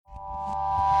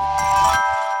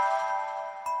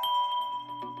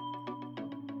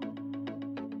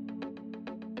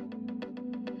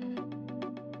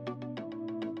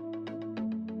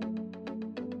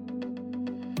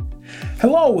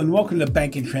Hello and welcome to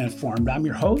Banking Transformed. I'm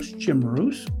your host, Jim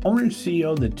Marous, owner and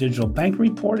CEO of the Digital Bank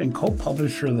Report and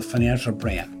co-publisher of the Financial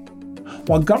Brand.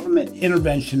 While government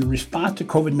intervention in response to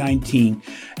COVID-19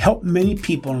 helped many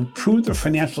people improve their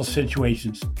financial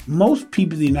situations, most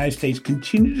people in the United States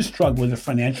continue to struggle with their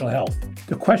financial health.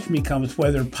 The question becomes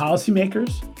whether policymakers,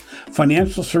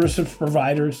 financial services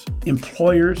providers,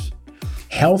 employers,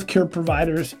 healthcare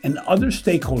providers, and other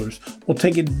stakeholders will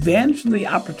take advantage of the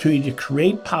opportunity to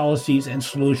create policies and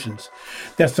solutions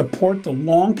that support the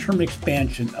long-term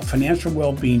expansion of financial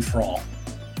well-being for all.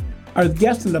 Our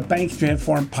guest in the Banking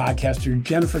Transformed podcast is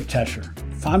Jennifer Tescher,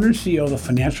 founder and CEO of the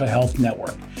Financial Health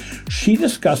Network. She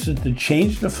discusses the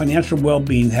change in financial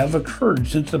well-being that have occurred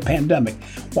since the pandemic,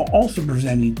 while also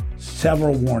presenting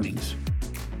several warnings.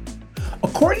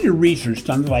 According to research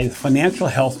done by the Financial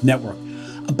Health Network,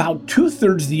 about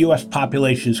 2/3 of the U.S.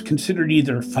 population is considered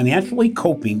either financially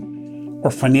coping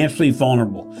or financially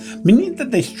vulnerable, meaning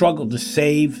that they struggle to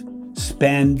save,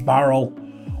 spend, borrow,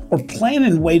 or plan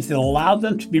in ways that allow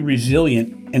them to be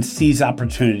resilient and seize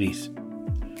opportunities.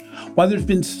 While there's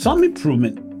been some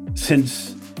improvement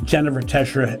since Jennifer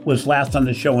Tescher was last on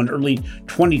the show in early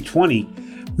 2020,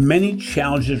 many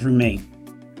challenges remain.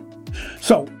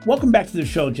 So, welcome back to the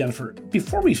show, Jennifer.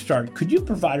 Before we start, could you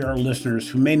provide our listeners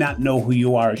who may not know who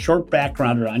you are a short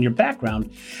background on your background,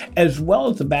 as well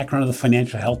as the background of the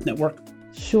Financial Health Network?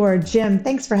 Sure, Jim.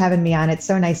 Thanks for having me on. It's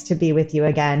so nice to be with you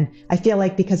again. I feel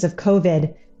like because of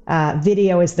COVID,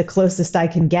 video is the closest I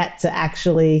can get to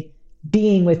actually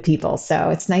being with people. So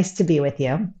it's nice to be with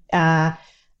you. I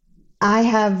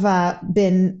have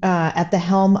been at the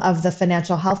helm of the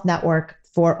Financial Health Network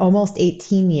for almost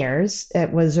 18 years.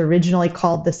 It was originally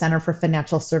called the Center for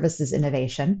Financial Services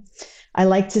Innovation. I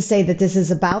like to say that this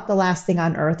is about the last thing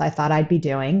on earth I thought I'd be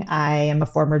doing. I am a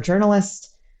former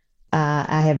journalist.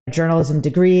 I have journalism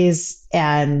degrees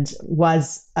and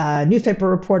was a newspaper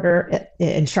reporter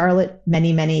in Charlotte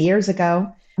many, many years ago,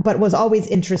 but was always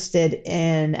interested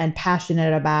in and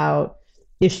passionate about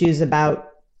issues about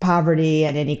poverty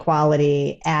and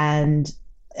inequality, and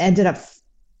ended up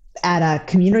at a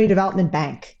community development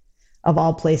bank of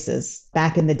all places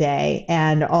back in the day.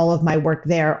 And all of my work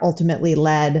there ultimately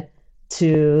led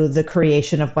to the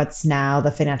creation of what's now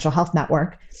the Financial Health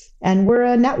Network. And we're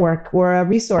a network, we're a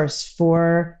resource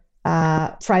for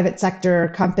private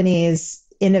sector companies,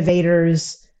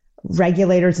 innovators,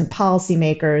 regulators, and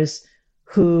policymakers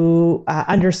who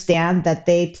understand that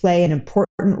they play an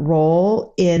important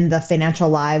role in the financial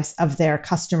lives of their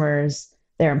customers,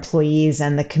 their employees,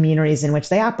 and the communities in which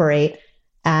they operate.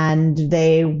 And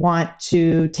they want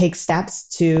to take steps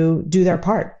to do their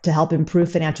part to help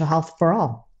improve financial health for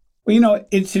all. Well,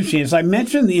 it's interesting. As I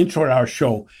mentioned in the intro to our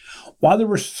show, while there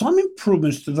were some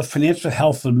improvements to the financial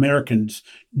health of Americans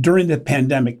during the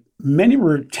pandemic, many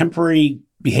were temporary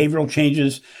behavioral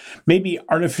changes, maybe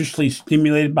artificially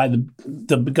stimulated by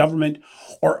the government,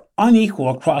 or unequal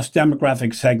across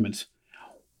demographic segments.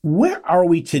 Where are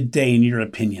we today, in your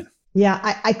opinion?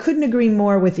 Yeah, I couldn't agree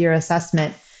more with your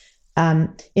assessment.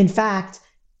 In fact,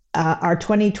 our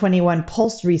 2021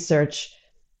 Pulse research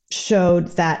showed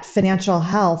that financial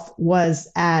health was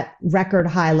at record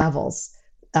high levels.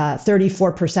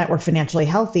 34% were financially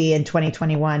healthy in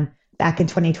 2021. Back in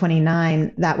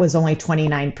 2029, that was only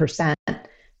 29%.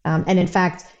 And in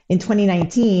fact, in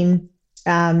 2019,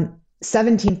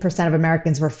 17% of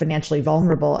Americans were financially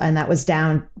vulnerable, and that was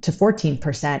down to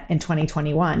 14% in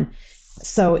 2021.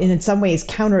 So in some ways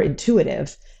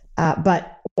counterintuitive,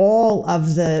 but all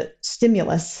of the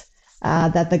stimulus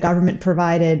that the government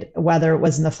provided, whether it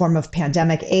was in the form of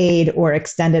pandemic aid or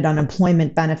extended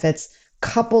unemployment benefits,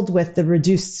 coupled with the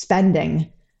reduced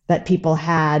spending that people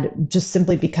had just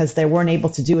simply because they weren't able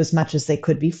to do as much as they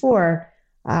could before,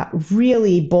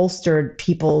 really bolstered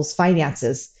people's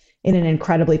finances in an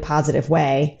incredibly positive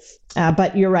way.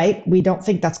 But you're right, we don't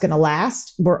think that's going to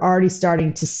last. We're already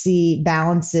starting to see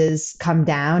balances come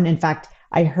down. In fact,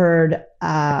 I heard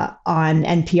on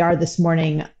NPR this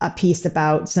morning a piece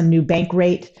about some new bank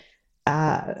rate,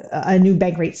 a new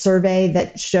bank rate survey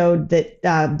that showed that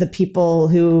the people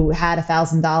who had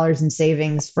 $1,000 in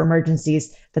savings for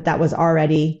emergencies, that was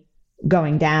already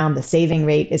going down. The saving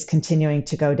rate is continuing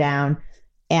to go down.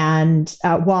 And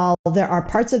while there are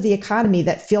parts of the economy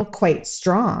that feel quite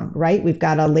strong, right? We've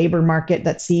got a labor market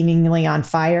that's seemingly on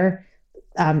fire.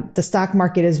 The stock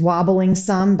market is wobbling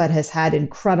some, but has had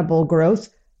incredible growth.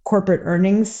 Corporate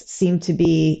earnings seem to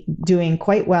be doing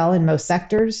quite well in most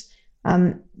sectors.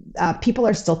 People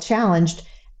are still challenged,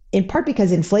 in part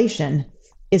because inflation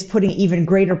is putting even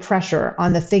greater pressure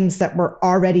on the things that were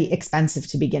already expensive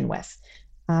to begin with.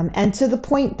 And to the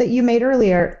point that you made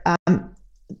earlier,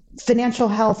 financial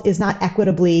health is not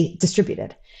equitably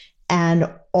distributed. And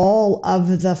all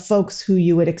of the folks who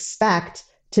you would expect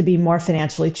to be more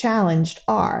financially challenged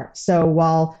are. So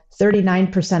while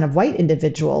 39% of white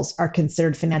individuals are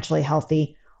considered financially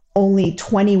healthy, only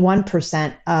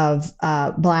 21% of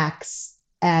Blacks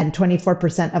and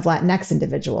 24% of Latinx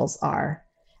individuals are.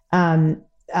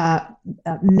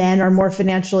 Men are more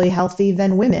financially healthy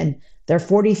than women. They're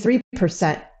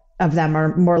 43% of them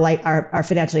are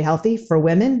financially healthy. For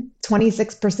women,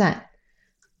 26%.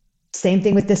 Same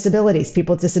thing with disabilities.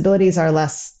 People with disabilities are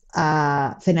less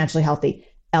financially healthy.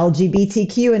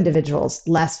 LGBTQ individuals,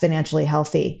 less financially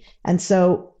healthy. And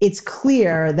so it's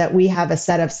clear that we have a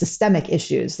set of systemic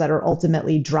issues that are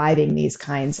ultimately driving these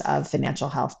kinds of financial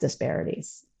health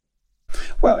disparities.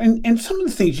 Well, and some of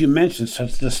the things you mentioned,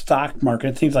 such as the stock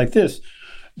market, things like this,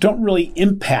 don't really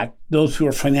impact those who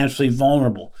are financially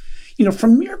vulnerable.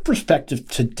 From your perspective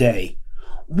today,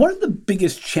 what are the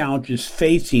biggest challenges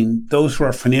facing those who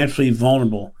are financially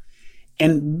vulnerable?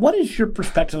 And what is your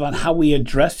perspective on how we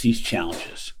address these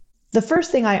challenges? The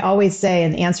first thing I always say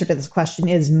in the answer to this question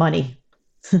is money.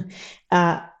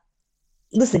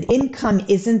 Listen, income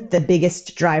isn't the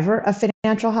biggest driver of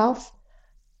financial health,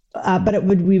 but it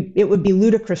would be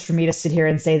ludicrous for me to sit here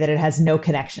and say that it has no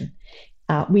connection.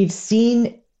 We've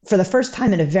seen, for the first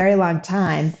time in a very long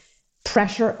time,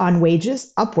 pressure on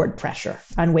wages, upward pressure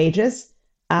on wages,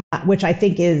 which I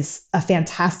think is a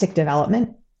fantastic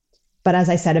development. But as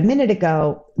I said a minute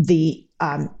ago, the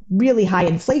really high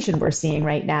inflation we're seeing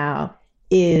right now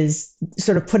is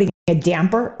sort of putting a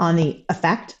damper on the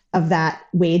effect of that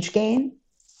wage gain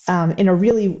in a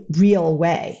really real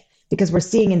way, because we're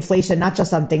seeing inflation not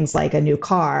just on things like a new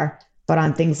car, but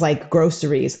on things like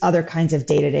groceries, other kinds of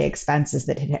day-to-day expenses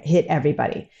that hit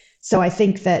everybody. So I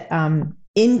think that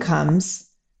incomes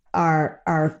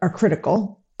are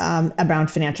critical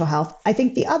around financial health. I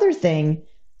think the other thing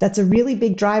that's a really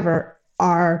big driver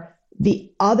are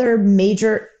the other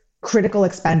major critical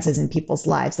expenses in people's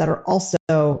lives that are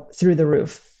also through the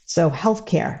roof. So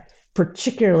healthcare,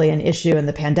 particularly an issue in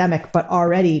the pandemic, but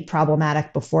already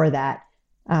problematic before that.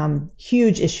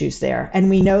 Huge issues there. And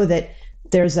we know that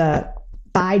there's a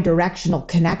bi-directional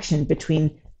connection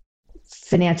between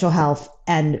financial health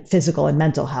and physical and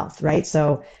mental health, right?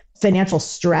 So financial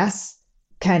stress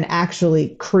can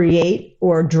actually create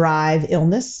or drive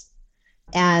illness,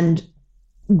 and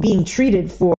being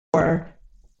treated for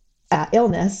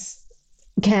illness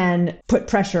can put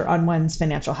pressure on one's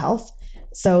financial health.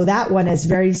 So that one is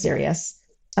very serious.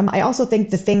 I also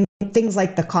think things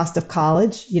like the cost of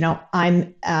college,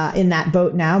 I'm in that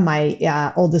boat now.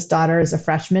 My oldest daughter is a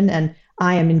freshman, and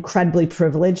I am incredibly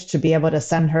privileged to be able to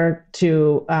send her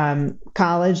to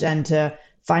college and to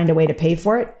find a way to pay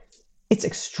for it. It's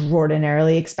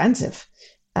extraordinarily expensive.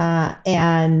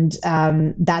 And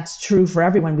that's true for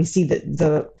everyone. We see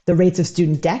that the rates of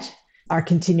student debt are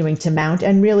continuing to mount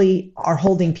and really are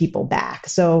holding people back.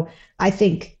 So I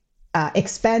think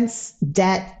expense,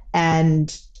 debt,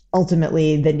 and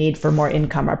ultimately the need for more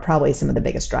income are probably some of the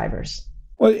biggest drivers.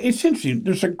 Well, it's interesting.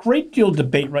 There's a great deal of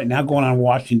debate right now going on in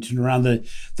Washington around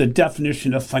the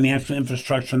definition of financial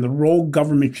infrastructure and the role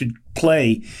government should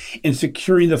play in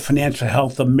securing the financial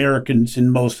health of the Americans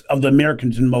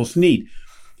in most need.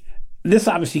 This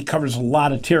obviously covers a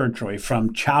lot of territory,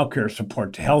 from childcare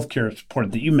support to healthcare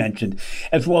support that you mentioned,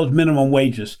 as well as minimum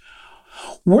wages.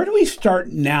 Where do we start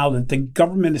now that the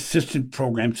government assistance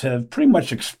programs have pretty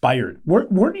much expired?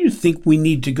 Where do you think we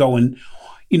need to go? And,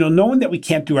 knowing that we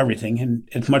can't do everything, and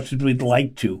as much as we'd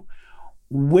like to,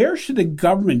 where should the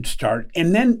government start?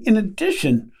 And then in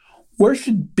addition, where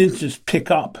should business pick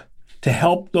up to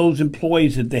help those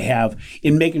employees that they have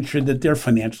in making sure that they're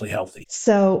financially healthy?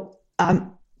 So,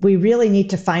 we really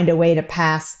need to find a way to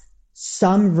pass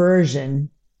some version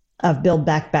of Build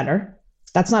Back Better.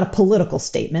 That's not a political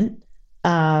statement.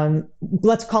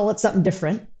 Let's call it something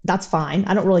different. That's fine.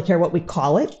 I don't really care what we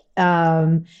call it.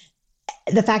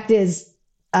 The fact is,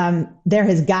 there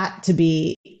has got to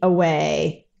be a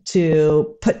way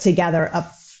to put together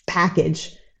a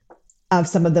package of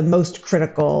some of the most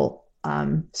critical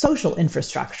social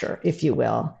infrastructure, if you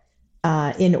will,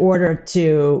 in order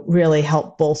to really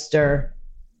help bolster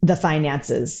the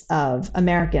finances of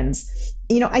Americans.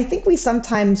 I think we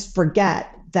sometimes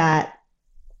forget that,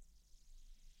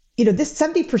 this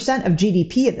 70% of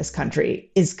GDP in this country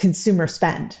is consumer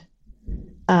spend.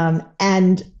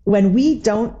 And when we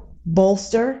don't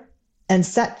bolster and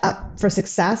set up for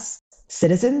success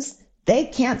citizens, they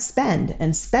can't spend.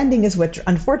 And spending is what,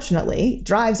 unfortunately,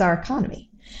 drives our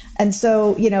economy. And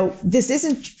so, this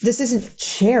isn't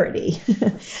charity.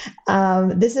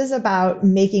 This is about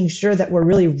making sure that we're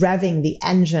really revving the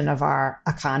engine of our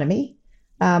economy.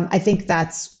 I think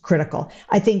that's critical.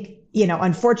 I think,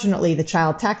 unfortunately, the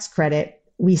child tax credit,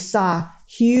 we saw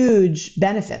huge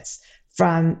benefits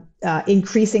from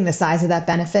increasing the size of that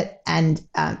benefit and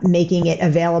making it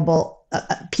available,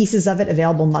 pieces of it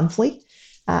available monthly.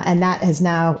 And that has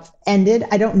now ended.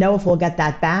 I don't know if we'll get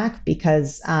that back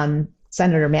because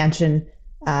Senator Manchin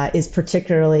is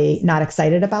particularly not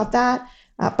excited about that.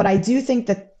 But I do think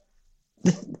that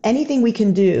anything we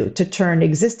can do to turn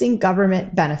existing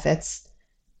government benefits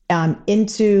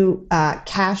into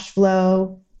cash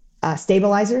flow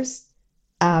stabilizers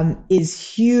is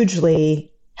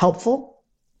hugely helpful.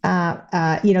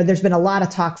 There's been a lot of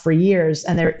talk for years,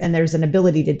 and there's an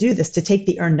ability to do this, to take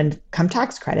the earned income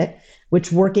tax credit,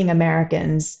 which working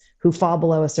Americans who fall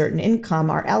below a certain income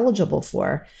are eligible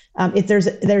for. If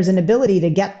there's an ability to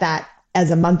get that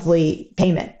as a monthly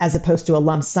payment as opposed to a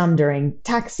lump sum during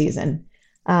tax season.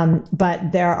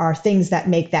 But there are things that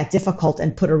make that difficult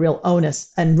and put a real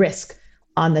onus and risk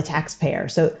on the taxpayer.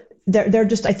 So there are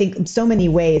just, I think, so many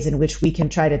ways in which we can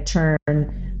try to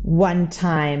turn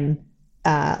one-time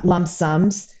lump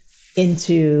sums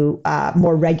into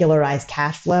more regularized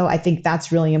cash flow. I think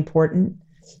that's really important.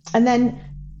 And then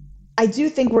I do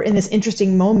think we're in this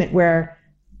interesting moment where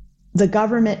the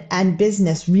government and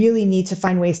business really need to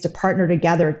find ways to partner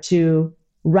together to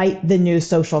write the new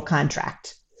social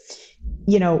contract.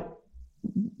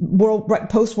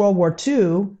 Post World War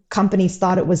II, companies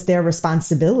thought it was their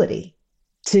responsibility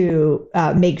to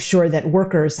make sure that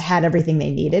workers had everything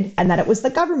they needed, and that it was the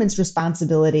government's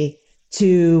responsibility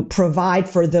to provide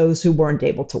for those who weren't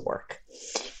able to work.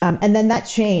 And then that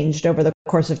changed over the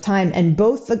course of time, and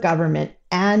both the government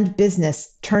and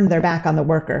business turned their back on the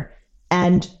worker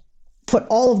and put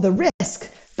all of the risk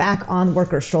back on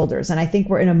workers' shoulders. And I think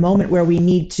we're in a moment where we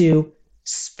need to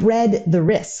spread the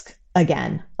risk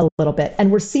again a little bit.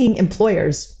 And we're seeing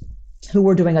employers who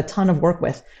we're doing a ton of work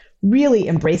with really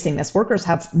embracing this. Workers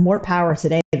have more power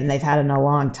today than they've had in a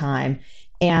long time,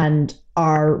 and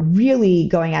are really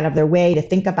going out of their way to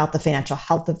think about the financial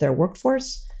health of their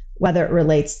workforce, whether it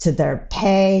relates to their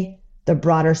pay, the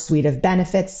broader suite of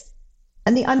benefits,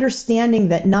 and the understanding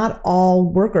that not all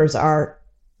workers are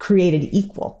created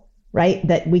equal, right?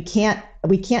 That we can't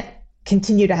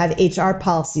continue to have HR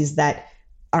policies that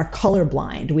are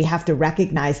colorblind. We have to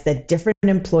recognize that different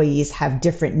employees have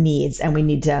different needs, and we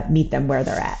need to meet them where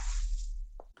they're at.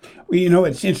 Well,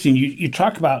 it's interesting. You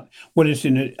talk about what is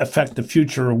going to affect the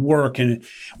future of work. And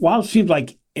while it seems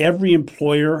like every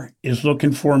employer is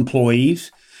looking for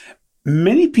employees,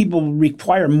 many people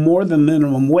require more than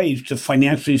minimum wage to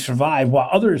financially survive, while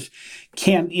others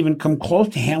can't even come close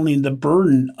to handling the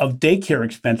burden of daycare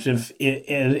expenses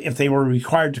if they were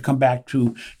required to come back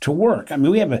to work. I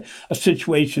mean, we have a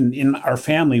situation in our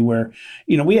family where,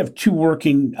 we have two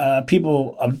working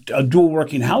people, a dual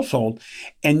working household,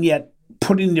 and yet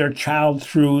putting their child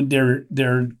through their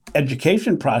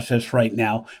education process right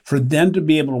now for them to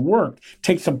be able to work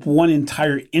takes up one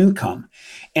entire income.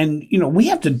 And, we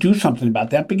have to do something about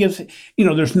that because,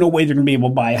 there's no way they're going to be able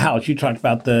to buy a house. You talked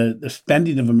about the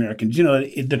spending of Americans.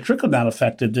 The trickle-down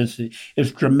effect of this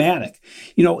is dramatic.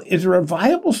 Is there a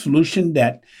viable solution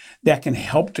that can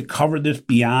help to cover this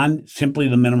beyond simply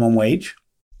the minimum wage?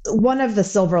 One of the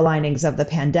silver linings of the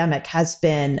pandemic has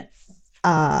been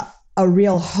a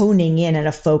real honing in and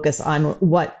a focus on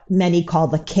what many call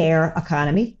the care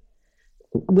economy,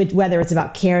 whether it's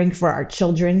about caring for our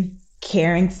children,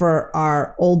 caring for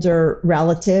our older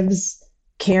relatives,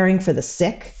 caring for the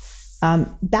sick.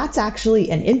 That's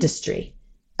actually an industry.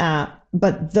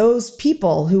 But those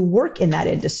people who work in that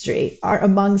industry are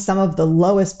among some of the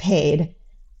lowest paid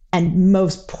and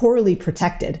most poorly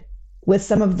protected, with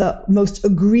some of the most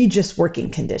egregious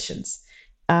working conditions.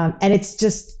 And it's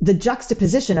just the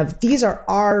juxtaposition of these are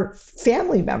our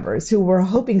family members who we're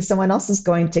hoping someone else is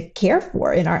going to care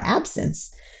for in our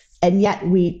absence. And yet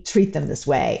we treat them this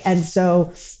way. And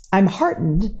so I'm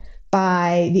heartened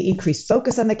by the increased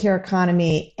focus on the care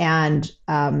economy and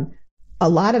a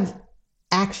lot of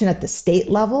action at the state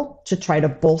level to try to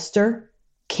bolster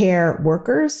care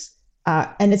workers.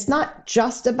 And it's not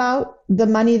just about the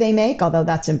money they make, although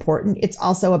that's important. It's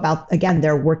also about, again,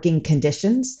 their working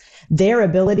conditions, their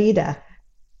ability to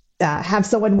have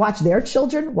someone watch their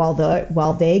children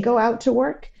while they go out to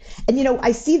work. And,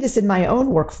 I see this in my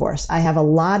own workforce. I have a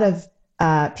lot of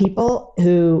people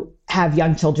who have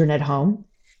young children at home.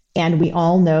 And we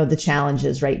all know the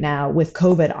challenges right now with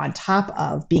COVID on top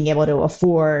of being able to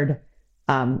afford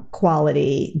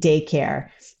quality daycare.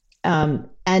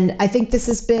 And I think this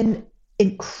has been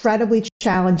incredibly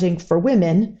challenging for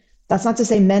women. That's not to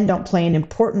say men don't play an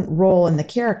important role in the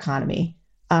care economy,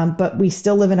 but we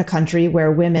still live in a country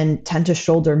where women tend to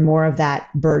shoulder more of that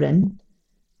burden.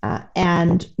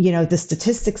 And the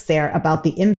statistics there about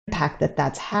the impact that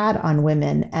that's had on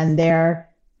women and their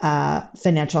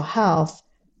financial health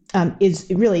is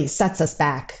it really sets us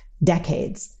back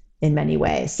decades in many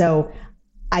ways. So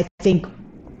I think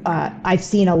I've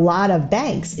seen a lot of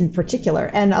banks in particular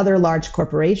and other large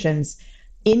corporations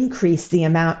increase the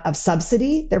amount of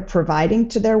subsidy they're providing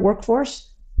to their workforce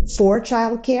for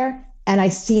childcare. And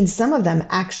I've seen some of them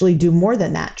actually do more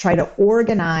than that, try to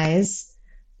organize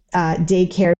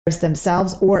daycares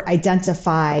themselves or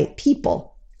identify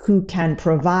people who can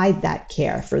provide that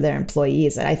care for their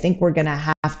employees. And I think we're going to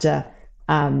have to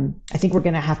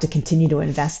continue to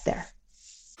invest there.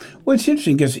 Well, it's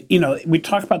interesting because, we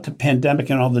talk about the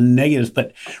pandemic and all the negatives,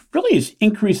 but really it's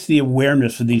increased the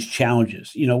awareness of these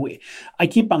challenges. I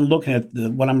keep on looking at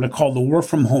what I'm going to call the work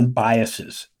from home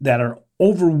biases that are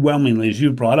overwhelmingly, as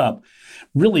you brought up,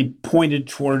 really pointed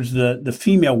towards the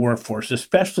female workforce,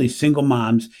 especially single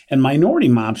moms and minority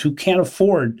moms who can't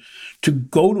afford to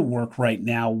go to work right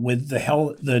now with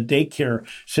the daycare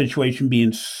situation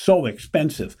being so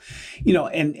expensive.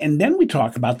 And then we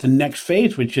talk about the next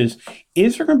phase, which is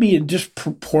there going to be a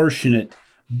disproportionate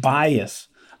bias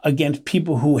against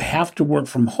people who have to work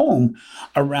from home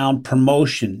around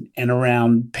promotion and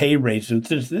around pay raises and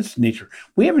this nature?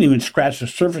 We haven't even scratched the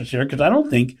surface here because I don't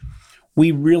think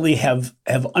we really have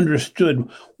understood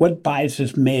what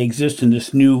biases may exist in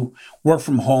this new work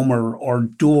from home or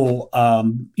dual,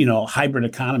 hybrid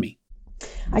economy.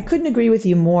 I couldn't agree with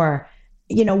you more.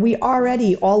 We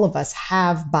already, all of us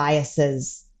have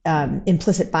biases,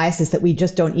 implicit biases that we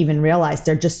just don't even realize.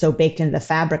 They're just so baked into the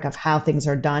fabric of how things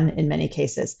are done in many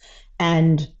cases.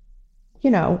 And,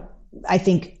 I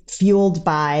think fueled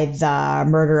by the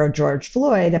murder of George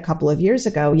Floyd a couple of years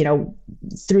ago,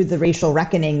 through the racial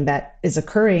reckoning that is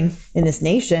occurring in this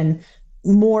nation,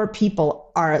 more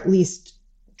people are at least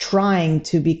trying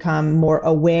to become more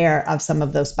aware of some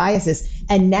of those biases.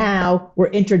 And now we're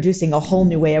introducing a whole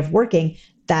new way of working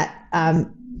that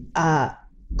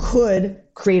could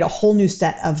create a whole new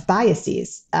set of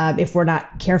biases if we're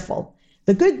not careful.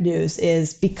 The good news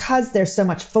is because there's so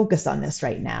much focus on this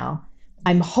right now,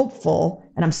 I'm hopeful,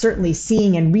 and I'm certainly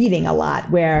seeing and reading a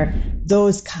lot where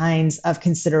those kinds of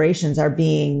considerations are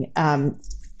being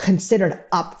considered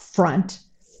up front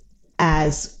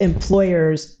as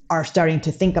employers are starting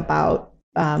to think about,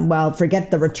 forget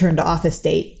the return to office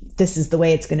date. This is the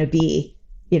way it's going to be.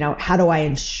 How do I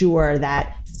ensure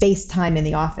that face time in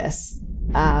the office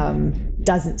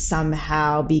doesn't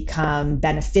somehow become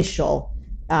beneficial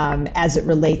as it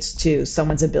relates to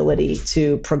someone's ability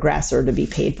to progress or to be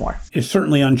paid more? It's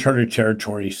certainly uncharted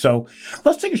territory. So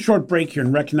let's take a short break here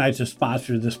and recognize the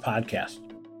sponsor of this podcast.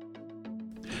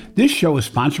 This show is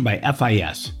sponsored by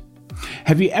FIS.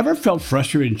 Have you ever felt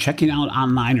frustrated in checking out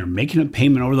online or making a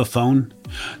payment over the phone?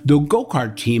 The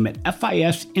GoCart team at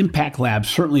FIS Impact Lab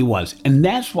certainly was, and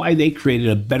that's why they created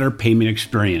a better payment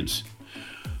experience.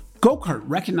 GoCart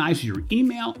recognizes your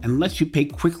email and lets you pay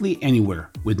quickly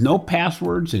anywhere with no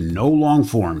passwords and no long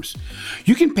forms.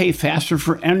 You can pay faster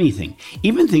for anything,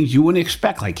 even things you wouldn't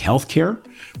expect like healthcare,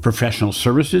 professional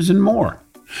services, and more.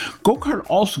 GoCart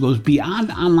also goes beyond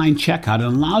online checkout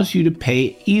and allows you to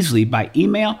pay easily by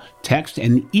email, text,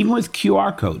 and even with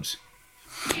QR codes.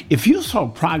 If you sell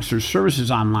products or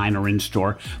services online or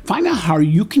in-store, find out how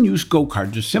you can use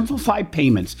GoCart to simplify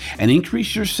payments and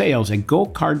increase your sales at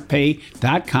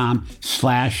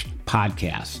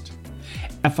gocartpay.com/podcast.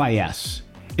 FIS,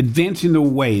 advancing the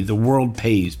way the world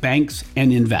pays banks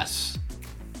and invests.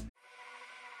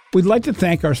 We'd like to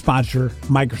thank our sponsor,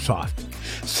 Microsoft.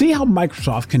 See how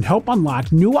Microsoft can help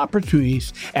unlock new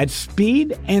opportunities at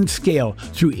speed and scale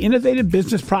through innovative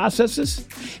business processes,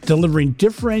 delivering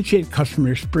differentiated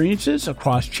customer experiences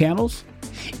across channels,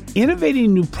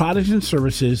 innovating new products and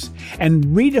services, and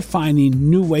redefining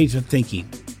new ways of thinking.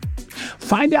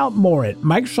 Find out more at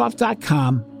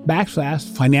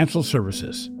Microsoft.com/financial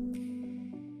services.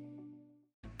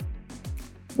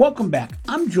 Welcome back.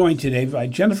 I'm joined today by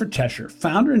Jennifer Tescher,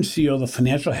 founder and CEO of the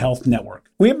Financial Health Network.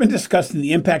 We have been discussing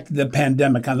the impact of the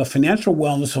pandemic on the financial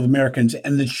wellness of Americans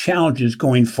and the challenges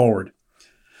going forward.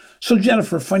 So,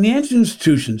 Jennifer, financial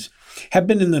institutions have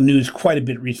been in the news quite a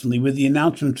bit recently with the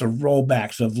announcements of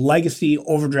rollbacks of legacy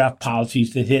overdraft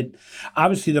policies that hit,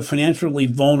 obviously, the financially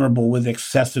vulnerable with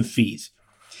excessive fees.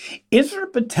 Is there a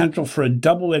potential for a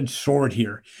double-edged sword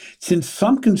here, since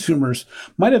some consumers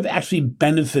might have actually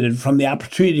benefited from the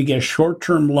opportunity to get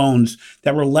short-term loans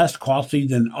that were less costly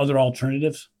than other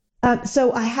alternatives?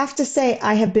 So I have to say,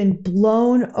 I have been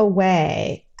blown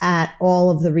away at all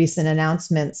of the recent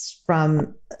announcements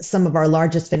from some of our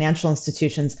largest financial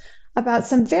institutions about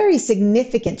some very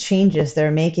significant changes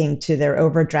they're making to their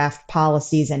overdraft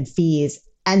policies and fees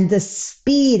and the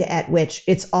speed at which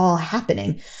it's all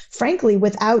happening, frankly,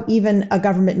 without even a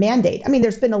government mandate. I mean,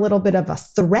 there's been a little bit of a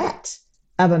threat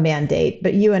of a mandate,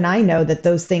 but you and I know that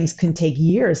those things can take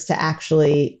years to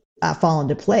actually fall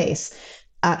into place.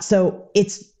 So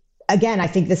it's again, I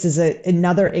think this is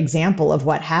another example of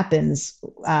what happens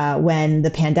when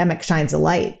the pandemic shines a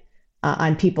light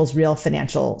on people's real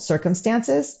financial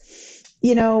circumstances.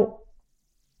 You know,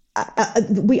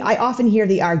 I often hear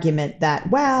the argument that,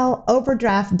 well,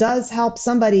 overdraft does help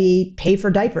somebody pay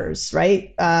for diapers,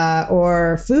 right?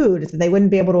 Or food that they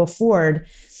wouldn't be able to afford.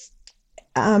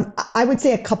 I would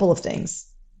say a couple of things.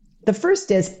 The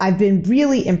first is I've been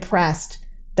really impressed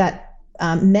that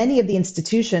many of the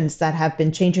institutions that have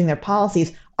been changing their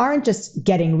policies aren't just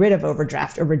getting rid of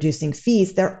overdraft or reducing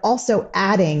fees, they're also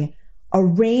adding a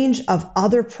range of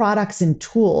other products and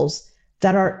tools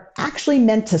that are actually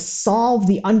meant to solve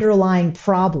the underlying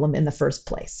problem in the first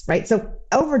place, right? So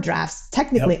overdrafts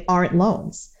technically aren't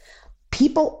loans.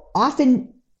 People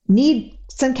often need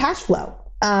some cash flow.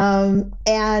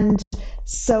 And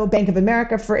so Bank of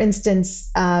America, for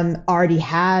instance, already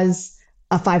has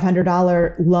a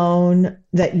 $500 loan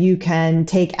that you can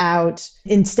take out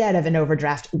instead of an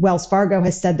overdraft. Wells Fargo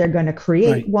has said they're going to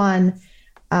create one.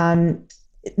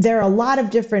 There are a lot of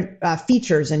different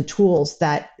features and tools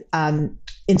that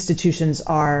institutions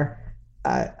are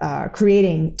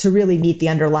creating to really meet the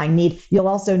underlying need. You'll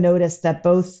also notice that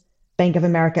both Bank of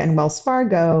America and Wells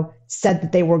Fargo said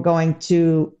that they were going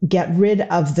to get rid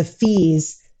of the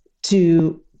fees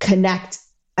to connect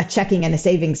a checking and a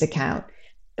savings account,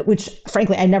 which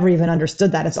frankly, I never even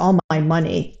understood that. It's all my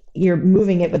money. You're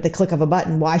moving it with the click of a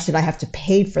button. Why should I have to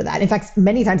pay for that? In fact,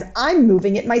 many times I'm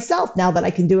moving it myself now that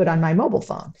I can do it on my mobile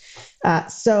phone.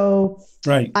 So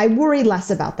I worry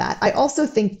less about that. I also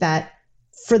think that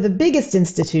for the biggest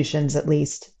institutions, at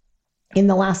least in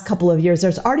the last couple of years,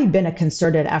 there's already been a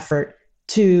concerted effort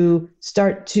to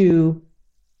start to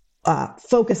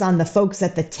focus on the folks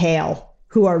at the tail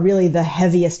who are really the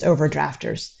heaviest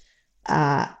overdrafters.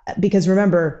 Because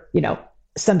remember,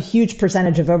 some huge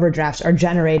percentage of overdrafts are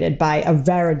generated by a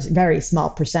very, very small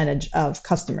percentage of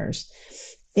customers.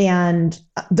 And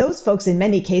those folks, in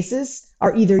many cases,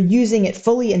 are either using it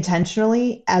fully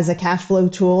intentionally as a cash flow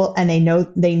tool, and they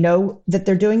know that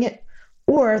they're doing it,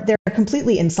 or they're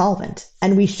completely insolvent.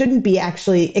 And we shouldn't be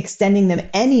actually extending them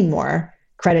any more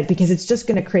credit because it's just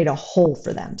going to create a hole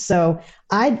for them. So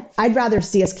I'd rather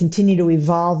see us continue to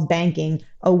evolve banking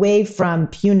away from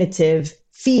punitive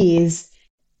fees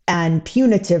and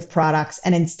punitive products,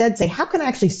 and instead say, how can I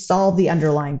actually solve the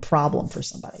underlying problem for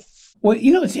somebody? Well,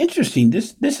 it's interesting.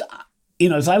 This,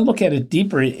 as I look at it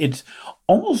deeper, it's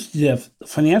almost as if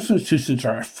financial institutions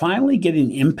are finally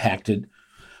getting impacted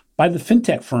by the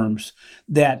fintech firms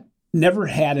that never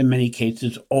had, in many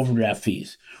cases, overdraft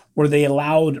fees, where they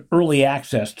allowed early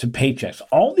access to paychecks.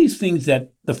 All these things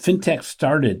that the fintech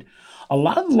started, a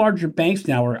lot of the larger banks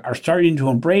now are starting to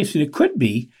embrace, and it could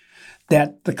be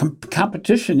that the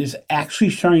competition is actually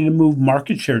starting to move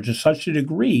market share to such a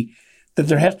degree that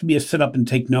there has to be a sit up and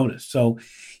take notice. So,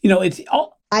 it's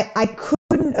all. I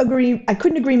couldn't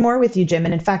agree more with you, Jim.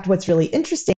 And in fact, what's really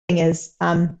interesting is,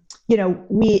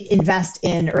 we invest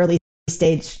in early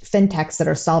stage fintechs that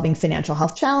are solving financial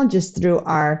health challenges through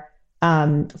our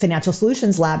Financial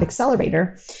Solutions Lab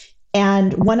Accelerator.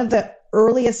 And one of the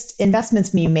earliest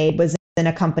investments we made was in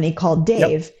a company called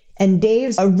Dave. Yep. And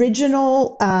Dave's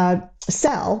original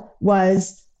sell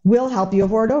was, we'll help you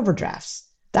avoid overdrafts.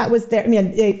 That was their,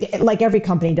 like every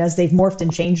company does, they've morphed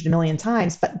and changed a million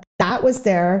times, but that was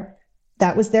their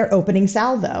opening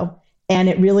salvo. And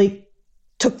it really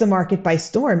took the market by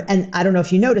storm. And I don't know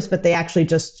if you noticed, but they actually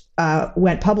just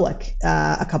went public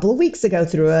a couple of weeks ago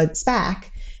through a SPAC.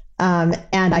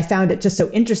 And I found it just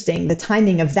so interesting, the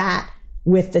timing of that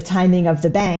with the timing of the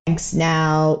banks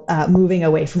now moving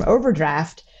away from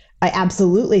overdraft. I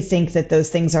absolutely think that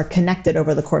those things are connected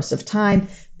over the course of time.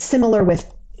 Similar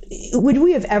with, would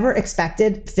we have ever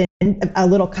expected a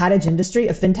little cottage industry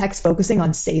of fintechs focusing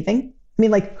on saving? I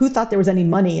mean, who thought there was any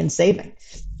money in saving?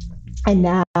 And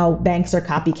now banks are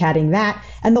copycatting that.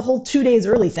 And the whole 2 days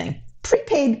early thing.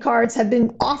 Prepaid cards have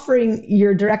been offering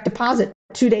your direct deposit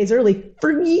 2 days early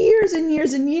for years and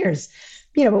years and years.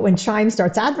 But when Chime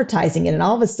starts advertising it and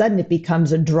all of a sudden it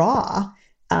becomes a draw,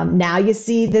 now you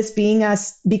see this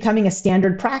becoming a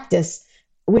standard practice,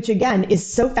 which again is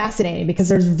so fascinating because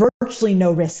there's virtually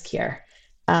no risk here.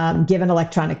 given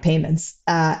electronic payments.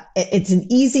 It's an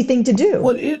easy thing to do.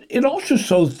 Well, it also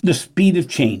shows the speed of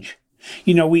change.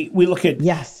 We look at,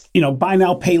 yes, buy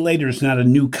now, pay later is not a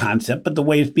new concept, but the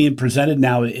way it's being presented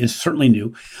now is certainly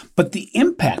new. But the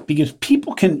impact, because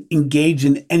people can engage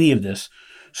in any of this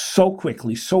so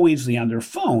quickly, so easily on their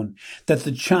phone, that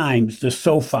the Chimes, the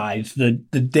SoFis,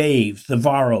 the Daves, the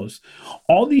Varos,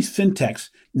 all these fintechs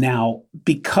now,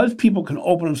 because people can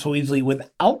open them so easily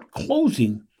without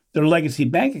closing their legacy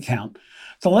bank account,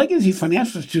 the legacy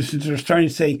financial institutions are starting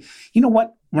to say, you know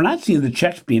what, we're not seeing the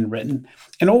checks being written.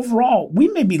 And overall, we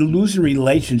may be losing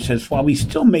relationships while we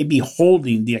still may be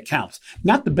holding the accounts.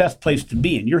 Not the best place to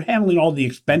be in. You're handling all the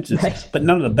expenses, right, but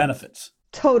none of the benefits.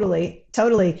 Totally.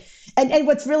 And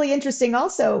what's really interesting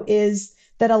also is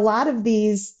that a lot of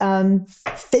these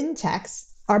fintechs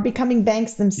are becoming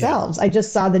banks themselves. Yeah. I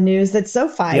just saw the news that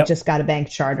SoFi just got a bank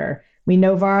charter. We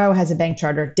know Varo has a bank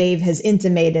charter. Dave has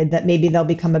intimated that maybe they'll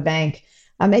become a bank.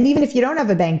 And even if you don't have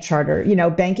a bank charter,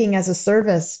 banking as a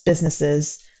service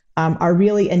businesses are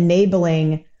really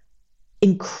enabling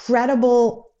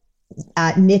incredible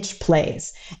niche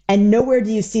plays. And nowhere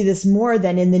do you see this more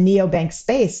than in the neobank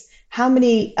space. How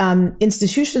many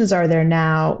institutions are there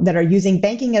now that are using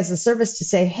banking as a service to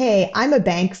say, hey, I'm a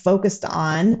bank focused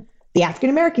on the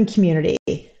African-American community,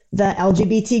 the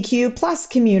LGBTQ plus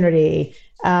community,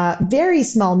 very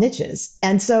small niches.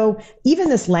 And so even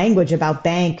this language about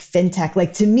bank, fintech,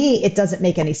 like to me, it doesn't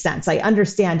make any sense. I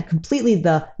understand completely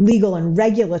the legal and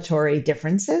regulatory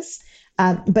differences.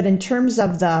 But in terms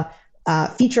of the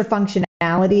feature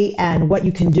functionality and what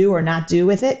you can do or not do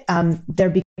with it,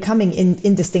 they're becoming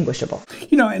indistinguishable.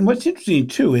 And what's interesting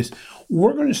too is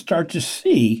we're going to start to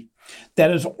see that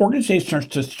as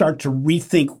organizations start to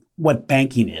rethink what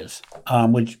banking is,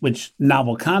 which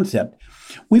novel concept.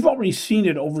 We've already seen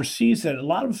it overseas that a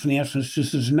lot of financial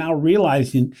institutions are now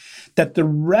realizing that the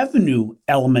revenue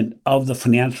element of the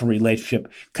financial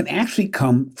relationship can actually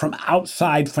come from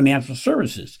outside financial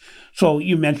services. So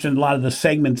you mentioned a lot of the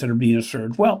segments that are being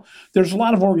served. Well, there's a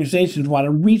lot of organizations who want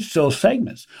to reach those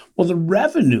segments. Well, the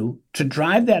revenue to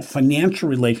drive that financial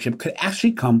relationship could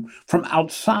actually come from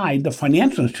outside the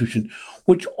financial institution,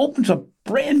 which opens up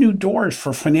brand new doors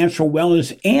for financial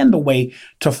wellness and the way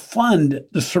to fund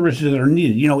the services that are needed.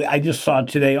 I just saw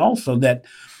today also that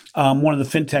one of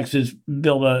the fintechs has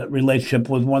built a relationship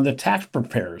with one of the tax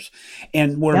preparers,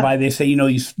 and whereby they say,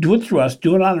 you do it through us,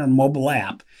 do it on our mobile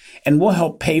app, and we'll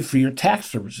help pay for your tax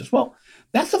services. Well,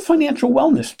 that's a financial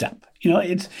wellness step.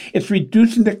 It's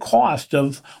reducing the cost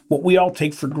of what we all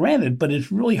take for granted, but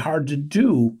it's really hard to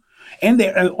do. And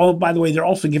by the way, they're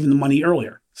also giving the money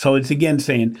earlier. So it's again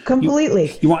saying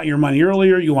completely. You want your money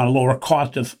earlier, you want a lower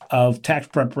cost of tax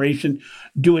preparation,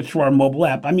 do it through our mobile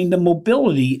app. I mean, the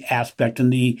mobility aspect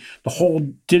and the whole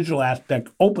digital aspect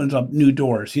opens up new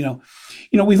doors.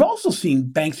 We've also seen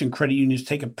banks and credit unions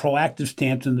take a proactive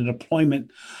stance in the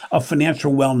deployment of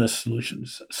financial wellness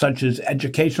solutions, such as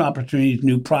educational opportunities,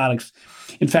 new products.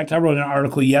 In fact, I wrote an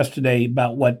article yesterday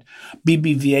about what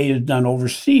BBVA has done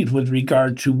overseas with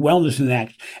regard to wellness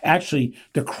and actually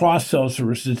the cross-sell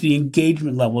services. The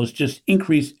engagement level has just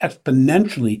increased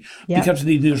exponentially because of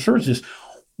these new services.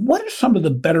 What are some of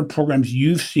the better programs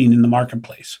you've seen in the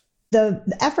marketplace? The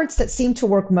efforts that seem to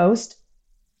work most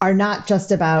are not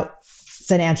just about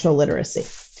financial literacy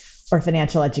or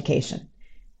financial education.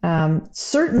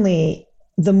 Certainly,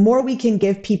 the more we can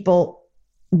give people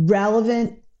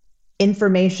relevant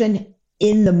information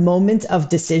in the moment of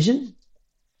decision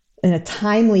in a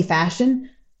timely fashion,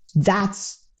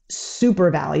 that's super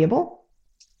valuable.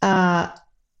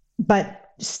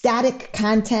 But static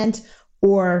content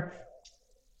or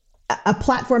a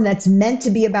platform that's meant to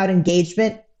be about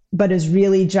engagement, but is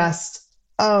really just,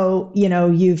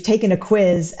 you've taken a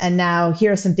quiz and now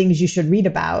here are some things you should read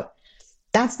about.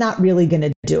 That's not really going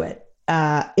to do it.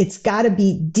 It's got to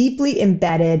be deeply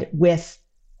embedded with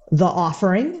the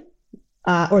offering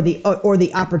or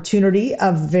the opportunity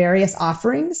of various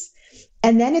offerings.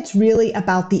 And then it's really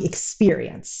about the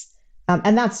experience.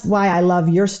 And that's why I love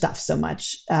your stuff so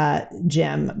much,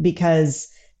 Jim, because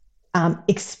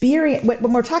experience,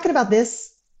 when we're talking about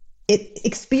this,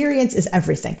 experience is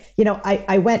everything.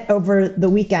 I went over the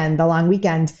long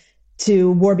weekend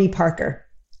to Warby Parker.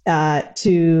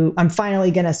 I'm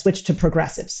finally going to switch to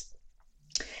progressives.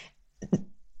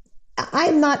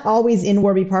 I'm not always in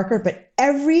Warby Parker, but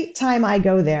every time I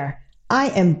go there, I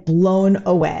am blown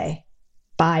away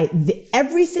by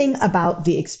everything about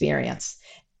the experience.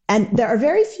 And there are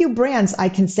very few brands I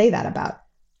can say that about.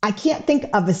 I can't think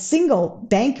of a single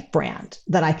bank brand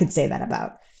that I could say that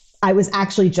about. I was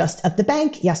actually just at the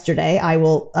bank yesterday.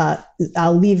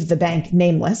 I'll leave the bank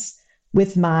nameless,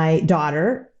 with my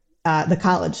daughter, the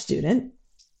college student,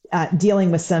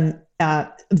 dealing with some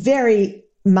very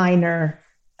minor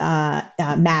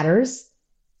matters.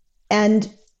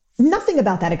 And nothing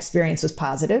about that experience was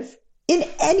positive in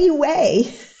any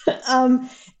way.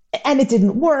 And it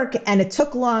didn't work, and it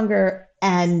took longer.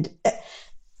 And,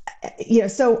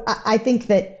 so I think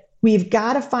that we've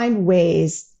got to find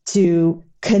ways to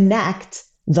connect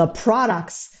the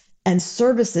products and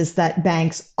services that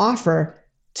banks offer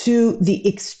to the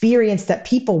experience that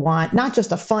people want, not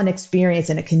just a fun experience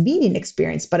and a convenient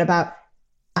experience, but about,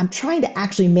 I'm trying to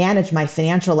actually manage my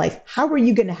financial life. How are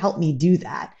you going to help me do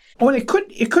that? Oh, and it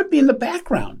could be in the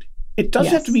background. It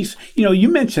doesn't have to be, you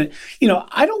mentioned,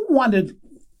 I don't want to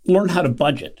learn how to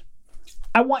budget.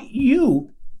 I want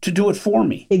you to do it for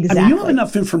me. Exactly. I mean, you have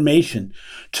enough information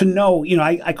to know,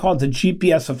 I call it the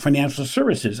GPS of financial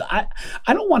services. I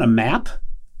don't want a map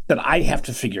that I have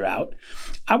to figure out.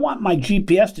 I want my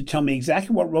GPS to tell me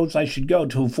exactly what roads I should go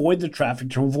to avoid the traffic,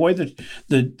 to avoid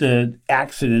the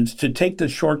accidents, to take the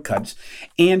shortcuts,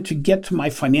 and to get to my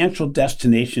financial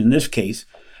destination, in this case,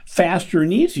 faster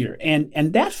and easier.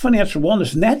 And that's financial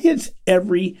wellness, and that hits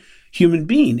every human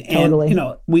being. And,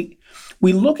 totally.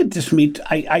 we look at this meat.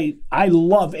 I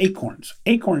love Acorns.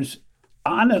 Acorns,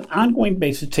 on an ongoing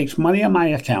basis, takes money on my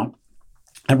account.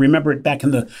 I remember it back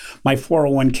in my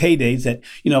 401k days that,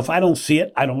 if I don't see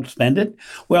it, I don't spend it.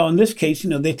 Well, in this case,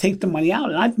 they take the money out.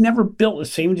 And I've never built a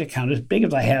savings account as big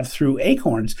as I have through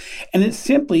Acorns. And it's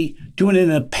simply doing it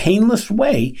in a painless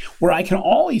way where I can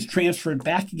always transfer it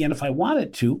back again if I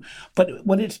wanted to. But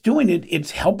what it's doing,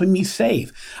 it's helping me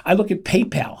save. I look at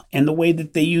PayPal and the way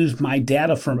that they use my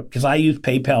data because I use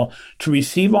PayPal to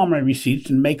receive all my receipts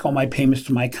and make all my payments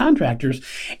to my contractors.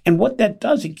 And what that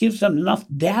does, it gives them enough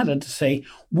data to say,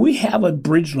 we have a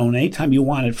bridge loan anytime you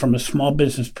want it from a small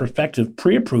business perspective,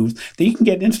 pre-approved, that you can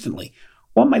get instantly.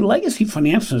 Well, my legacy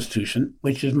financial institution,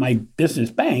 which is my business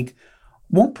bank,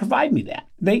 won't provide me that.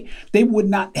 They would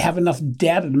not have enough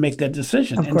data to make that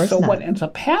decision. Of course not. What ends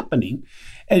up happening,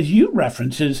 as you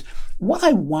reference, is what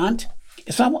I want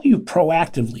you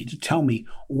proactively to tell me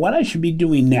what I should be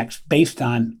doing next based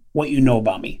on what you know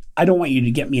about me. I don't want you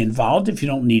to get me involved if you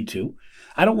don't need to.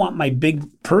 I don't want my big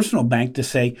personal bank to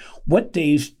say, what do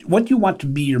you want to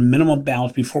be your minimum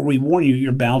balance before we warn you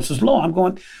your balance is low? I'm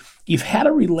going, you've had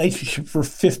a relationship for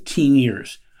 15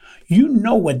 years. You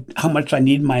know how much I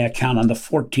need in my account on the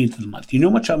 14th of the month. You know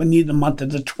how much I would need the month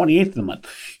at the 28th of the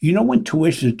month. You know when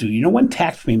tuition is due. You know when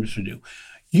tax payments are due.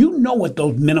 You know what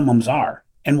those minimums are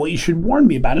and what you should warn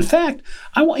me about. In fact,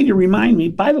 I want you to remind me,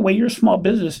 by the way, you're a small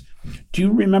business. Do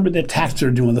you remember the taxes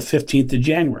are due on the 15th of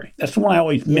January? That's the one I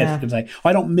always miss because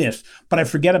I don't miss, but I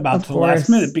forget about to the last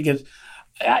minute because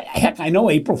I know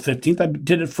April 15th. I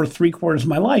did it for 3/4 of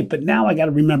my life, but now I got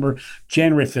to remember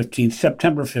January 15th,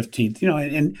 September 15th,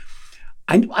 and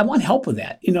I want help with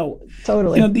that,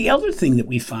 Totally. The other thing that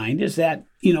we find is that,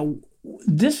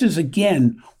 this is,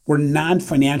 again, where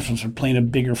non-financials are playing a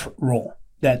bigger role.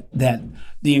 That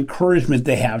the encouragement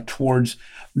they have towards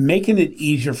making it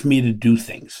easier for me to do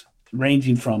things,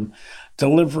 ranging from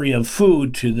delivery of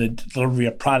food to the delivery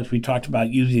of products. We talked about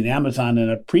using Amazon in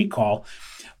a pre-call.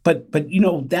 But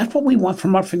that's what we want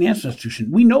from our financial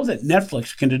institution. We know that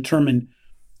Netflix can determine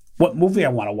what movie I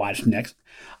want to watch next.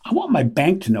 I want my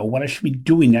bank to know what I should be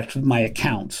doing next with my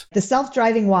accounts. The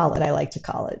self-driving wallet, I like to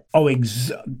call it. Oh,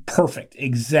 perfect.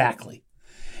 Exactly.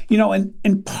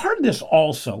 And part of this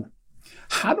also,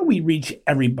 how do we reach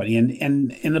everybody? And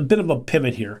in a bit of a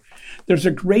pivot here, there's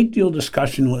a great deal of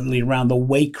discussion lately around the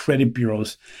way credit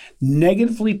bureaus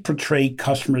negatively portray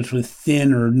customers with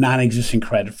thin or non-existing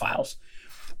credit files.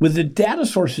 With the data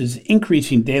sources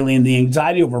increasing daily and the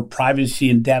anxiety over privacy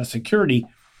and data security,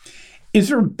 is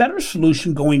there a better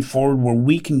solution going forward where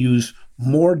we can use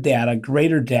more data,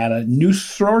 greater data, new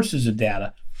sources of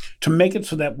data to make it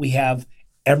so that we have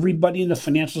everybody in the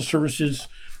financial services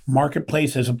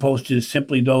marketplace as opposed to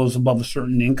simply those above a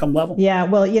certain income level? Yeah,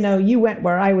 well, you went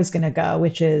where I was going to go,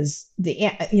 which is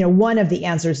one of the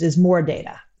answers is more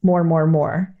data,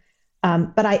 more.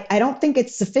 But I don't think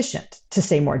it's sufficient to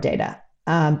say more data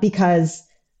because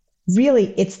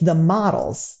really it's the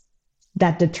models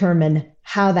that determine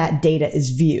how that data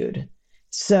is viewed.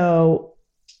 So,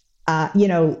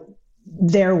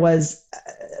 there was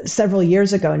several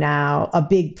years ago now a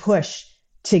big push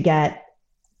to get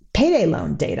payday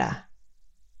loan data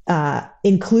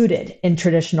included in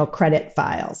traditional credit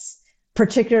files,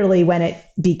 particularly when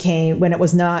it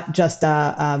was not just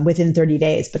within 30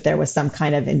 days, but there was some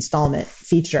kind of installment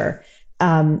feature.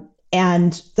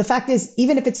 And the fact is,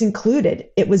 even if it's included,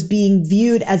 it was being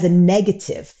viewed as a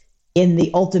negative in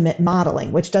the ultimate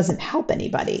modeling, which doesn't help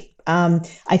anybody.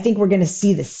 I think we're going to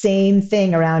see the same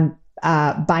thing around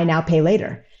buy now, pay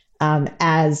later.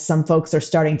 As some folks are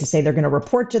starting to say they're going to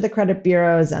report to the credit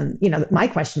bureaus. And, my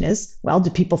question is, well, do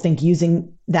people think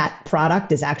using that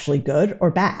product is actually good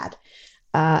or bad?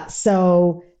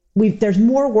 So there's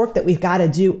more work that we've got to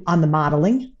do on the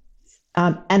modeling.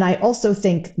 And I also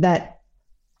think that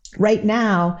right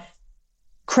now,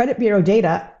 credit bureau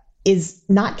data is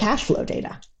not cash flow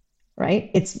data, right?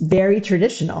 It's very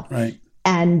traditional. Right.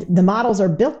 And the models are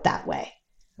built that way.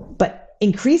 But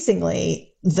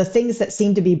increasingly, the things that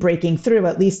seem to be breaking through,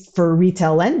 at least for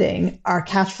retail lending, are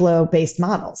cash flow based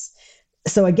models.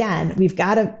 So again, we've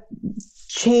got to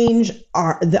change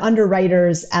the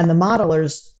underwriters and the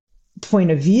modelers'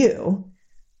 point of view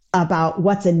about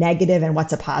what's a negative and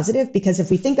what's a positive. Because if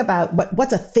we think about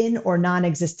what's a thin or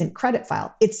non-existent credit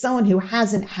file, it's someone who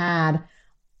hasn't had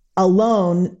a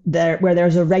loan where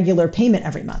there's a regular payment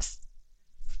every month.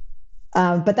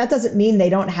 But that doesn't mean they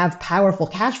don't have powerful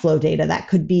cash flow data that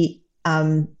could be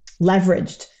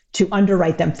leveraged to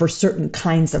underwrite them for certain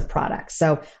kinds of products.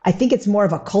 So I think it's more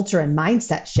of a culture and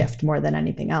mindset shift more than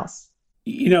anything else.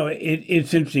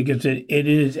 It's interesting because it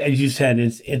is, as you said,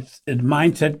 it's a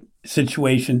mindset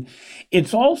situation.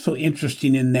 It's also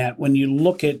interesting in that when you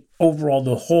look at overall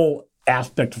the whole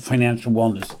aspect of financial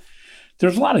wellness,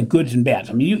 there's a lot of goods and bads.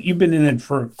 I mean, you've been in it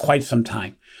for quite some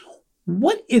time.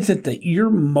 What is it that you're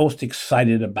most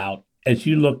excited about as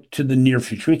you look to the near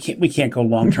future? We can't go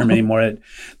long term anymore.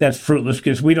 That's fruitless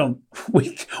because we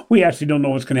actually don't know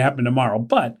what's going to happen tomorrow.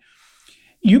 But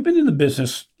you've been in the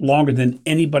business longer than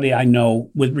anybody I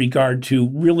know with regard to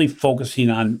really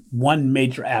focusing on one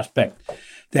major aspect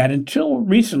that until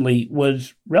recently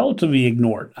was relatively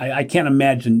ignored. I can't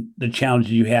imagine the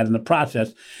challenges you had in the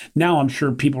process. Now I'm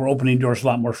sure people are opening doors a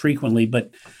lot more frequently.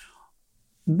 But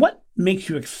what makes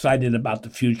you excited about the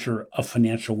future of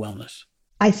financial wellness?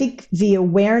 I think the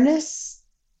awareness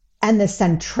and the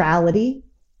centrality,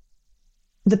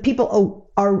 the people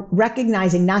are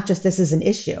recognizing not just this is an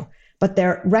issue, but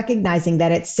they're recognizing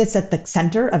that it sits at the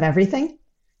center of everything.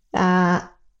 And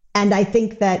I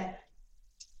think that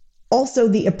also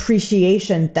the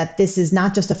appreciation that this is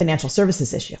not just a financial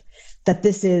services issue, that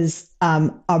this is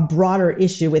a broader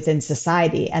issue within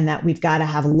society, and that we've got to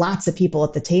have lots of people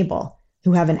at the table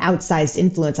who have an outsized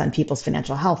influence on people's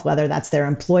financial health, whether that's their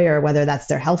employer, whether that's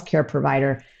their healthcare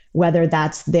provider, whether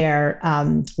that's their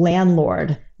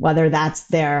landlord, whether that's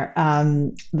their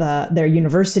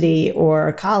university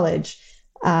or college,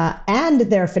 and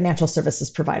their financial services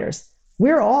providers.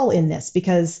 We're all in this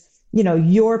because,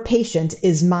 your patient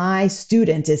is my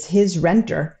student, is his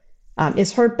renter,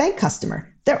 is her bank customer.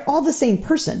 They're all the same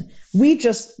person. We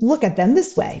just look at them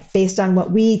this way based on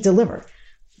what we deliver.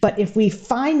 But if we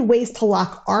find ways to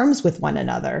lock arms with one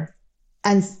another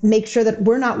and make sure that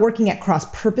we're not working at cross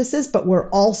purposes, but we're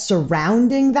all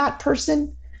surrounding that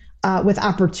person with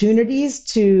opportunities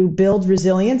to build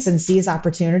resilience and seize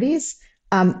opportunities,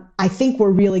 I think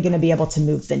we're really going to be able to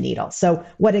move the needle. So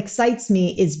what excites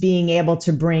me is being able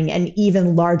to bring an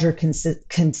even larger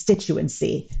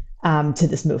constituency to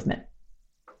this movement.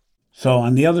 So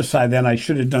on the other side, then I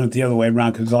should have done it the other way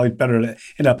around because it's always better to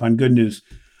end up on good news.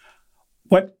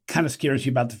 What kind of scares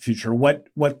you about the future? What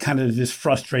kind of is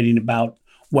frustrating about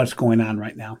what's going on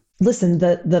right now? Listen,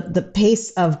 the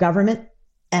pace of government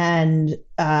and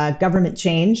government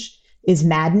change is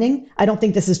maddening. I don't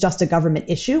think this is just a government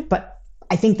issue, but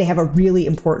I think they have a really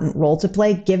important role to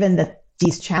play, given that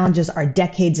these challenges are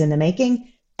decades in the making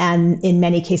and in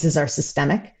many cases are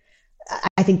systemic.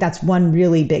 I think that's one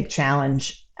really big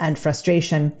challenge and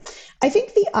frustration. I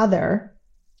think the other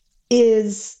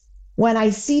is when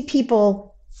I see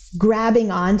people grabbing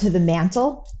onto the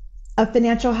mantle of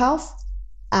financial health,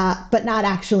 but not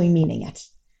actually meaning it.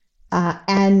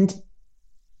 And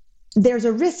there's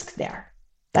a risk there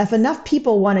that if enough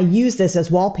people want to use this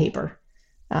as wallpaper,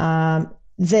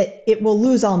 that it will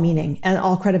lose all meaning and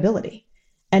all credibility.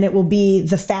 And it will be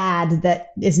the fad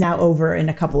that is now over in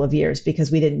a couple of years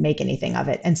because we didn't make anything of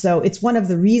it. And so it's one of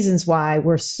the reasons why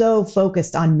we're so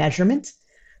focused on measurement,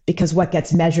 because what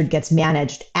gets measured gets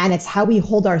managed. And it's how we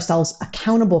hold ourselves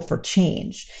accountable for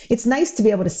change. It's nice to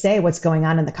be able to say what's going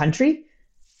on in the country,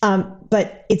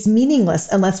 but it's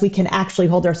meaningless unless we can actually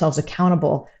hold ourselves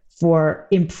accountable for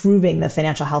improving the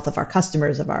financial health of our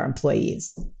customers, of our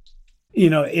employees.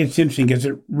 It's interesting because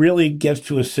it really gets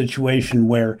to a situation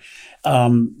where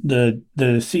the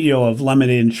CEO of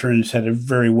Lemonade Insurance said it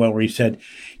very well, where he said,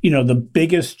 the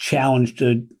biggest challenge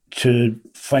to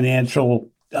financial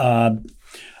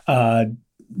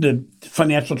the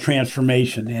financial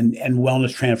transformation and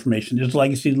wellness transformation is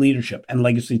legacy leadership and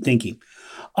legacy thinking.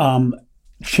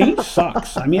 Change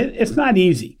sucks. I mean, it's not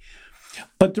easy.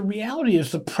 But the reality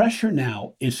is the pressure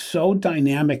now is so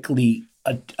dynamically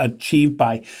achieved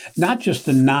by not just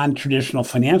the non-traditional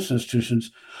financial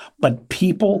institutions, but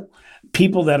people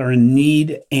that are in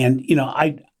need. And,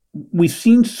 we've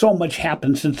seen so much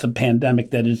happen since the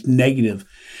pandemic that is negative,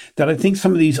 that I think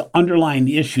some of these underlying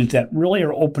issues that really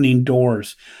are opening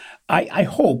doors. I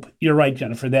hope you're right,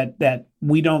 Jennifer, that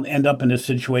we don't end up in a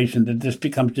situation that this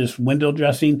becomes just window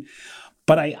dressing.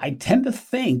 But I tend to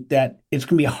think that it's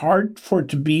going to be hard for it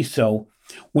to be so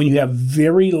when you have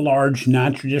very large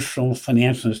non-traditional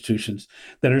financial institutions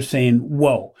that are saying,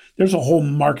 whoa, there's a whole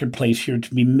marketplace here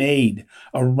to be made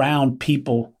around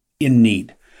people in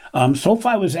need.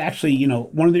 SoFi was actually,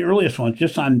 one of the earliest ones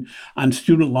just on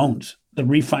student loans, the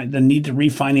need to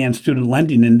refinance student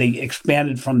lending, and they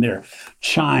expanded from there.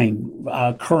 Chime,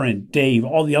 Current, Dave,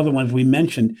 all the other ones we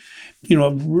mentioned,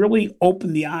 have really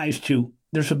opened the eyes to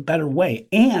there's a better way.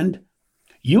 And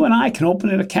you and I can open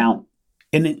an account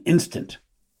in an instant,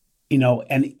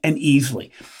 and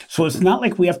easily. So it's not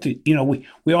like we have to,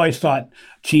 we always thought,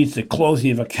 geez, the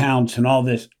closing of accounts and all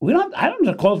this. I don't have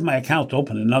to close my account to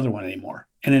open another one anymore.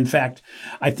 And in fact,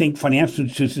 I think financial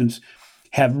institutions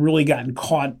have really gotten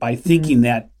caught by thinking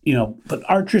that, but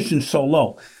our attrition's so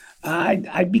low.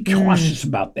 I'd be cautious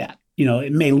about that.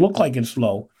 It may look like it's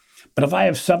low, but if I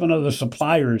have 7 other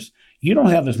suppliers, you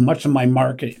don't have as much of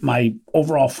my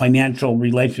overall financial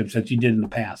relationships that you did in the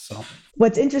past. So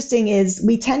what's interesting is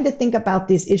we tend to think about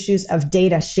these issues of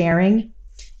data sharing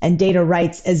and data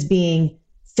rights as being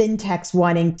fintechs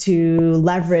wanting to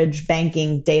leverage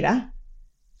banking data.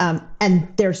 And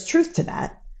there's truth to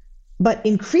that. But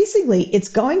increasingly, it's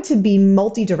going to be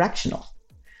multi-directional.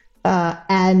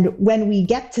 And when we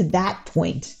get to that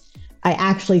point, I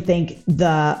actually think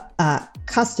the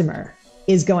customer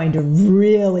is going to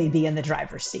really be in the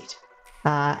driver's seat.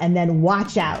 And then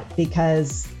watch out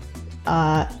because,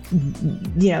 then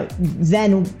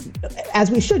as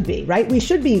we should be, right? We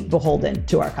should be beholden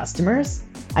to our customers.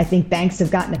 I think banks have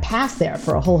gotten a pass there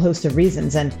for a whole host of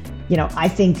reasons. And, I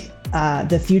think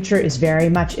the future is very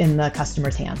much in the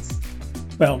customer's hands.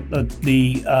 Well,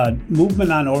 the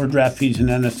movement on overdraft fees and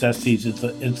NSF fees is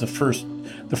the first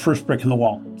brick in the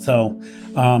wall. So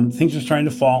things are starting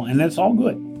to fall, and that's all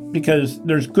good because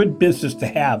there's good business to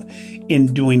have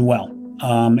in doing well,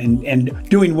 and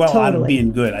doing well out of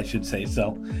being good, I should say.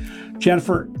 So,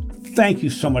 Jennifer, thank you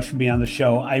so much for being on the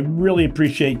show. I really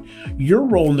appreciate your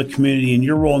role in the community and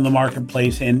your role in the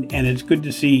marketplace, and it's good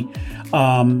to see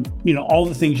all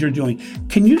the things you're doing.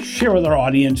 Can you share with our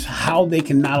audience how they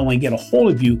can not only get a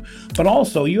hold of you, but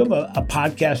also you have a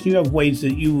podcast, you have ways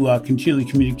that you continually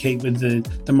communicate with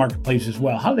the marketplace as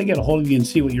well. How do they get a hold of you and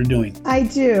see what you're doing? I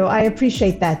do. I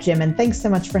appreciate that, Jim, and thanks so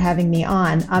much for having me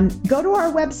on. Go to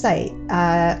our website,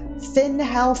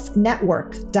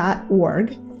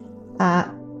 finhealthnetwork.org.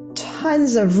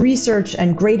 Tons of research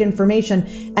and great information.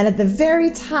 And at the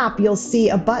very top, you'll see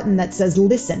a button that says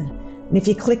listen. And if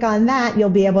you click on that, you'll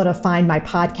be able to find my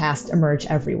podcast emerge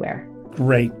everywhere.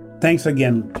 Great. Thanks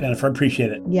again, Jennifer. I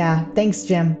appreciate it. Yeah. Thanks,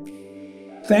 Jim.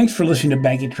 Thanks for listening to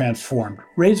Banking Transformed,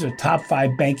 raised a top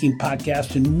 5 banking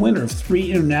podcast and winner of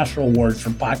 3 international awards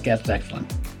for Podcast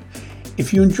Excellence.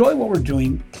 If you enjoy what we're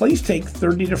doing, please take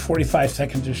 30 to 45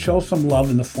 seconds to show some love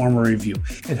in the form of a review.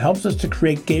 It helps us to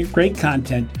create great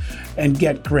content and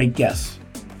get great guests.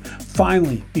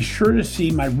 Finally, be sure to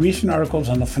see my recent articles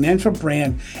on the financial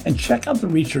brand and check out the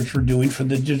research we're doing for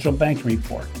the Digital Banking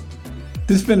Report.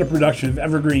 This has been a production of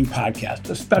Evergreen Podcast.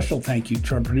 A special thank you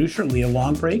to our producer, Leah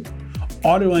Longbreak,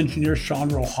 audio engineer Sean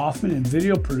Rowe Hoffman, and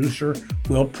video producer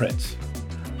Will Pritz.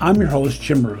 I'm your host,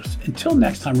 Jim Marous. Until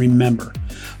next time, remember,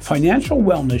 financial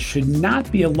wellness should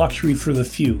not be a luxury for the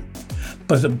few,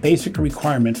 but is a basic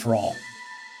requirement for all.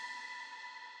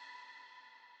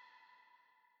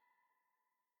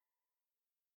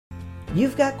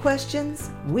 You've got questions,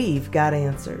 we've got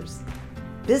answers.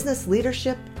 Business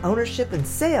leadership, ownership, and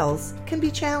sales can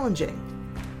be challenging.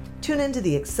 Tune into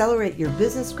the Accelerate Your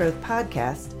Business Growth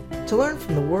podcast to learn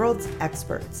from the world's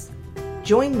experts.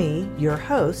 Join me, your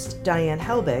host, Diane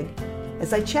Helbig,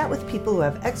 as I chat with people who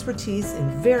have expertise in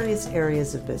various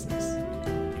areas of business.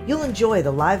 You'll enjoy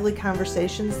the lively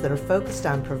conversations that are focused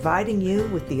on providing you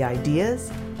with the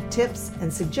ideas, tips,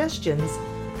 and suggestions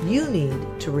you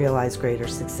need to realize greater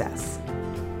success.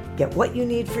 Get what you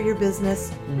need for your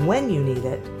business when you need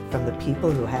it from the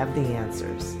people who have the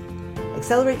answers.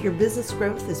 Accelerate Your Business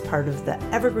Growth is part of the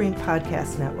Evergreen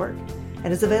Podcast Network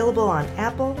and is available on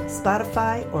Apple,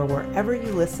 Spotify, or wherever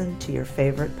you listen to your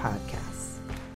favorite podcast.